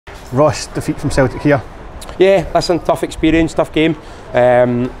Ross, defeat from Celtic here. Yeah, listen, tough experience, tough game.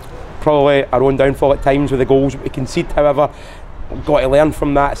 Probably our own downfall at times with the goals we concede. However, we've got to learn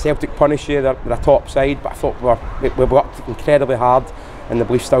from that. Celtic punish you, they're a top side, but I thought we worked incredibly hard, and the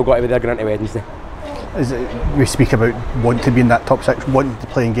belief's still got to be there going into Wednesday. We speak about wanting to be in that top six, wanting to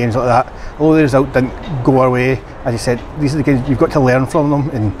play in games like that. Although the result didn't go our way, as you said, these are the games you've got to learn from them,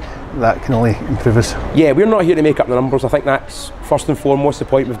 and that can only improve us. Yeah, we're not here to make up the numbers. I think that's first and foremost the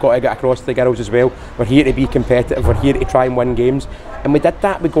point we've got to get across to the girls as well. We're here to be competitive, we're here to try and win games, and we did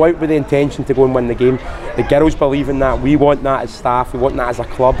that. We go out with the intention to go and win the game. The girls believe in that, we want that as staff, we want that as a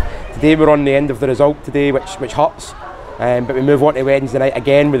club. Today we're on the end of the result today, which hurts. But we move on to Wednesday night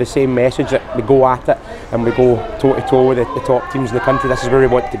again with the same message, that we go at it and we go toe to toe with the top teams in the country. This is where we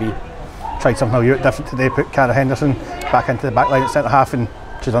want to be. Tried something a bit different today, put Cara Henderson back into the back line at centre half, and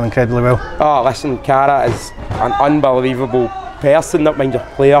she's done incredibly well. Oh, listen, Cara is an unbelievable person, not mind a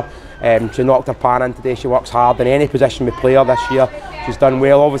player. She knocked her pan in today. She works hard in any position we play her this year. She's done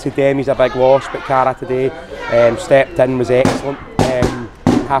well. Obviously Demi's a big loss, but Cara today stepped in, was excellent.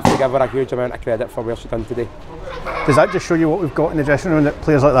 Have to give her a huge amount of credit for what she's done today. Does that just show you what we've got in the dressing room, that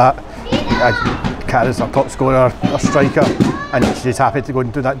players like that? Cara's our top scorer, our striker, and she's happy to go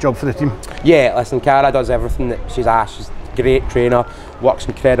and do that job for the team. Yeah, listen, Cara does everything that she's asked. She's a great trainer, works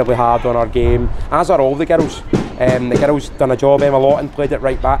incredibly hard on her game, as are all the girls. The girls done a job. Emma Lawton played at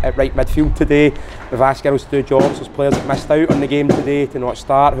right midfield today. We've asked girls to do jobs. There's players that missed out on the game today to not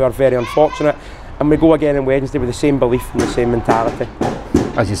start, who are very unfortunate. And we go again on Wednesday with the same belief and the same mentality.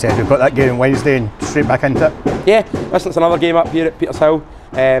 As you said, we've got that game on Wednesday and straight back into it. Yeah, listen, it's another game up here at Petershill.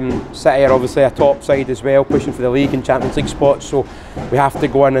 City are obviously a top side as well, pushing for the league and Champions League spots, so we have to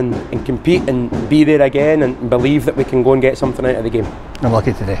go in and compete and be there again and believe that we can go and get something out of the game. I'm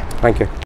lucky today. Thank you.